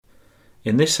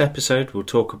In this episode, we'll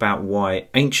talk about why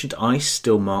ancient ice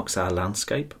still marks our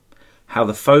landscape, how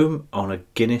the foam on a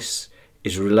Guinness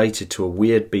is related to a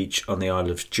weird beach on the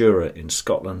Isle of Jura in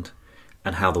Scotland,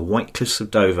 and how the White Cliffs of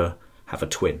Dover have a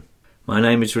twin. My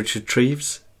name is Richard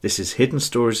Treves. This is Hidden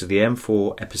Stories of the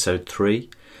M4, Episode 3.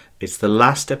 It's the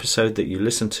last episode that you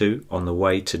listen to on the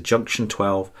way to Junction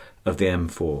 12 of the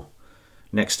M4.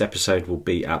 Next episode will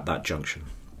be at that junction.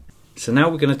 So now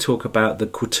we're going to talk about the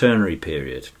Quaternary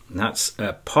period. And that's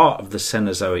a part of the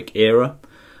Cenozoic Era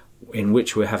in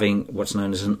which we're having what's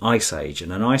known as an ice age.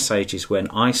 And an ice age is when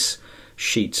ice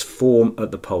sheets form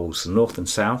at the poles, the north and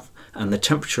south, and the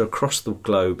temperature across the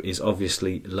globe is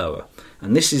obviously lower.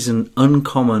 And this is an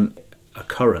uncommon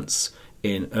occurrence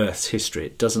in Earth's history.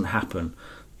 It doesn't happen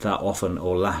that often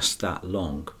or last that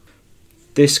long.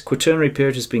 This Quaternary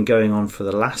period has been going on for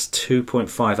the last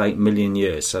 2.58 million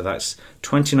years, so that's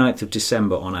 29th of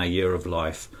December on our year of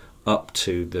life up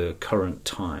to the current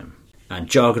time. And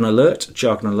jargon alert,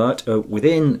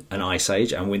 within an ice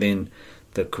age and within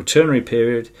the Quaternary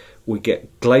period we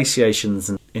get glaciations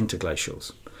and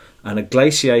interglacials. And a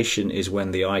glaciation is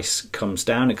when the ice comes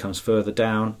down, it comes further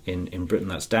down. In Britain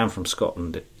that's down from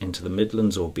Scotland into the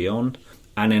Midlands or beyond.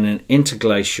 And in an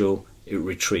interglacial it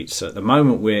retreats. So at the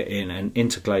moment we're in an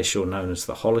interglacial known as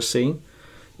the Holocene.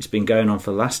 It's been going on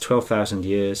for the last 12,000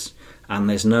 years and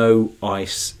there's no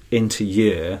ice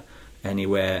inter-year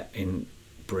anywhere in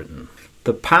Britain.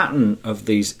 The pattern of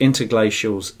these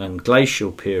interglacials and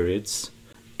glacial periods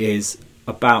is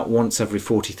about once every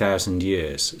 40,000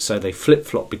 years. So they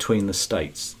flip-flop between the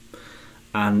states.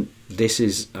 And this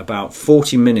is about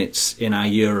 40 minutes in our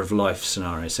year of life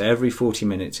scenario. So every 40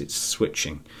 minutes it's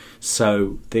switching.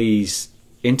 So these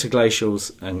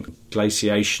interglacials and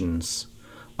glaciations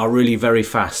are really very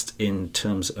fast in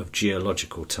terms of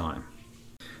geological time.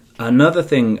 Another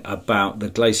thing about the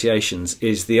glaciations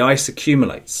is the ice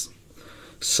accumulates.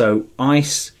 So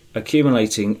ice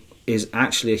accumulating is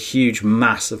actually a huge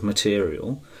mass of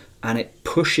material and it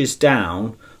pushes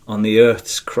down on the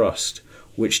Earth's crust,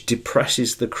 which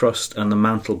depresses the crust and the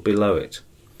mantle below it.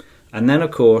 And then,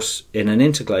 of course, in an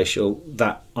interglacial,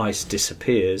 that ice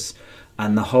disappears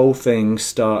and the whole thing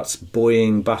starts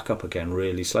buoying back up again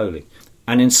really slowly.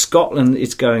 And in Scotland,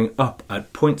 it's going up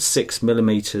at 0.6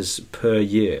 millimetres per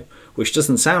year, which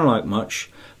doesn't sound like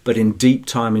much, but in deep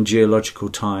time, in geological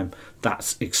time,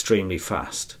 that's extremely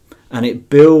fast. And it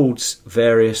builds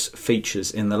various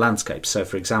features in the landscape. So,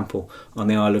 for example, on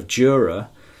the Isle of Jura,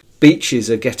 beaches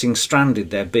are getting stranded,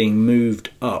 they're being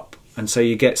moved up. And so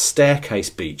you get staircase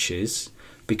beaches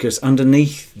because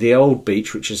underneath the old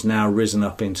beach, which has now risen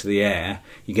up into the air,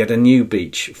 you get a new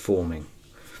beach forming.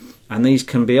 And these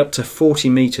can be up to 40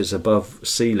 metres above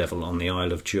sea level on the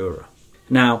Isle of Jura.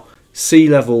 Now, sea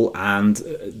level and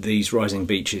these rising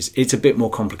beaches, it's a bit more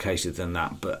complicated than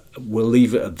that, but we'll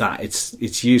leave it at that.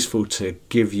 It's useful to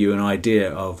give you an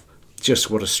idea of just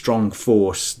what a strong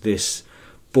force this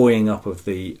buoying up of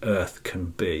the Earth can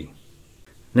be.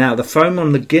 Now, the foam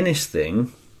on the Guinness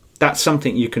thing, that's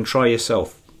something you can try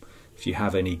yourself if you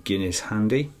have any Guinness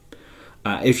handy.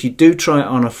 If you do try it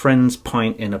on a friend's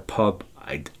pint in a pub,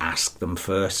 I'd ask them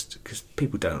first, because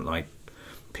people don't like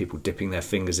people dipping their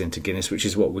fingers into Guinness, which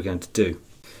is what we're going to do.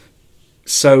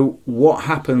 So what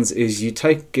happens is you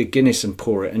take a Guinness and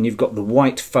pour it, and you've got the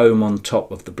white foam on top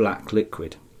of the black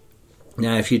liquid.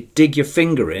 Now, if you dig your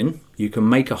finger in, you can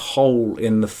make a hole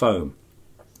in the foam.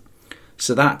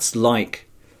 So that's like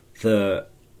the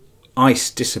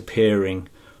ice disappearing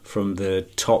from the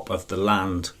top of the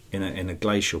land in a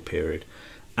glacial period.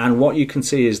 And what you can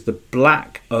see is the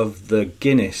black of the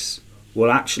Guinness will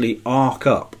actually arc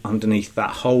up underneath that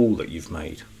hole that you've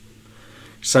made.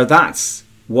 So that's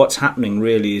what's happening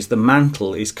really, is the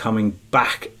mantle is coming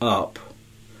back up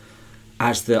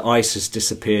as the ice has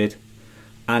disappeared,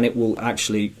 and it will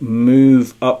actually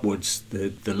move upwards,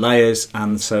 the layers,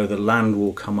 and so the land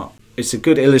will come up. It's a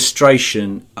good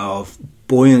illustration of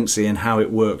buoyancy and how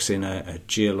it works in a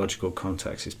geological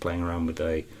context. It's playing around with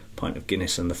a pint of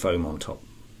Guinness and the foam on top.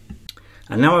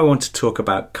 And now I want to talk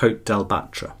about Côte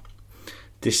d'Albâtre.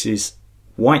 This is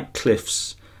White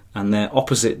Cliffs and they're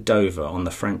opposite Dover on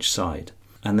the French side.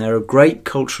 And they're of great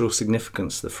cultural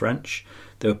significance, the French.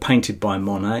 They were painted by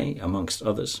Monet, amongst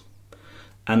others.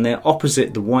 And they're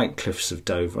opposite the White Cliffs of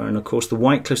Dover. And of course the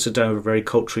White Cliffs of Dover are very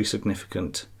culturally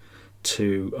significant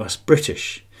to us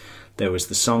British. There was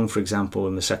the song, for example,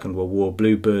 in the Second World War,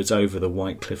 Bluebirds over the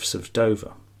White Cliffs of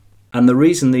Dover. And the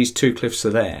reason these two cliffs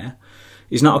are there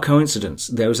is not a coincidence.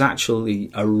 There was actually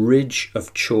a ridge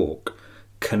of chalk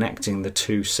connecting the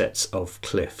two sets of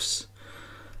cliffs.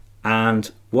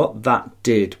 And what that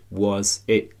did was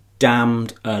it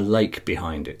dammed a lake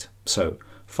behind it. So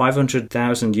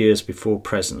 500,000 years before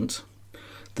present,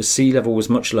 the sea level was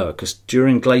much lower because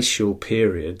during glacial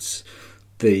periods,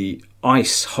 the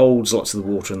ice holds lots of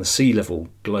the water and the sea level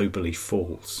globally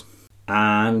falls.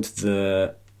 And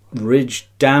the ridge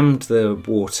dammed the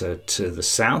water to the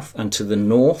south, and to the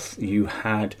north you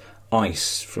had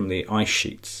ice from the ice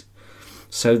sheets.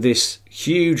 So this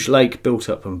huge lake built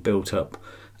up,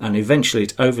 and eventually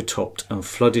it overtopped and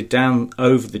flooded down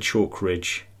over the chalk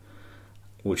ridge,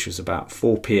 which was about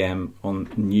 4 p.m. on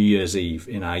New Year's Eve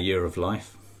in our year of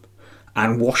life,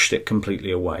 and washed it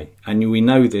completely away. And we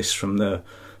know this from the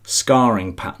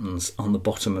scarring patterns on the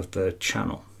bottom of the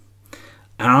channel.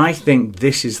 And I think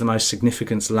this is the most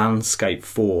significant landscape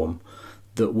form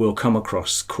that we'll come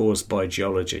across caused by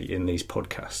geology in these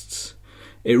podcasts.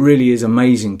 It really is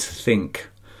amazing to think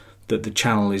that the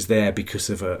channel is there because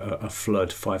of a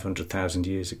flood 500,000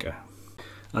 years ago.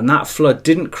 And that flood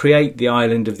didn't create the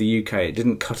island of the UK. It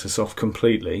didn't cut us off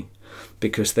completely,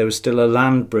 because there was still a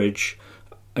land bridge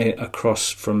across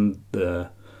from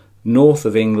the north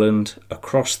of England,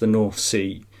 across the North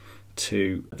Sea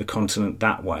to the continent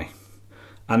that way.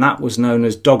 And that was known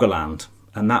as Doggerland,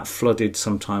 and that flooded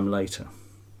sometime later.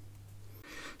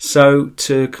 So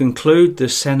to conclude the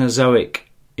Cenozoic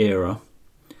Era,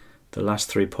 the last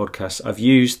 3 podcasts, I've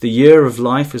used the year of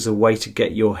life as a way to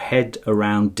get your head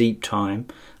around deep time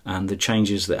and the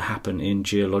changes that happen in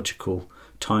geological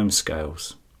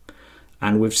timescales.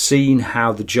 And we've seen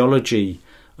how the geology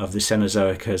of the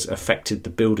Cenozoic has affected the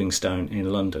building stone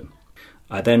in London.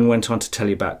 I then went on to tell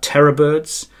you about terror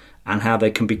birds and how they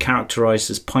can be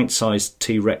characterised as pint-sized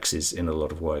T-Rexes in a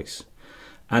lot of ways.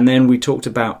 And then we talked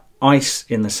about ice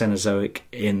in the Cenozoic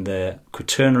in the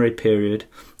Quaternary period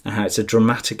and how it's a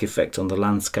dramatic effect on the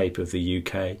landscape of the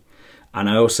UK. And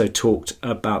I also talked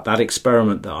about that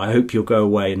experiment that I hope you'll go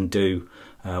away and do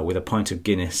with a pint of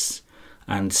Guinness,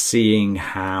 and seeing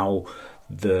how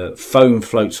the foam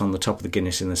floats on the top of the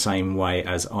Guinness in the same way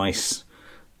as ice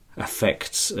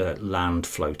affects land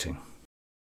floating.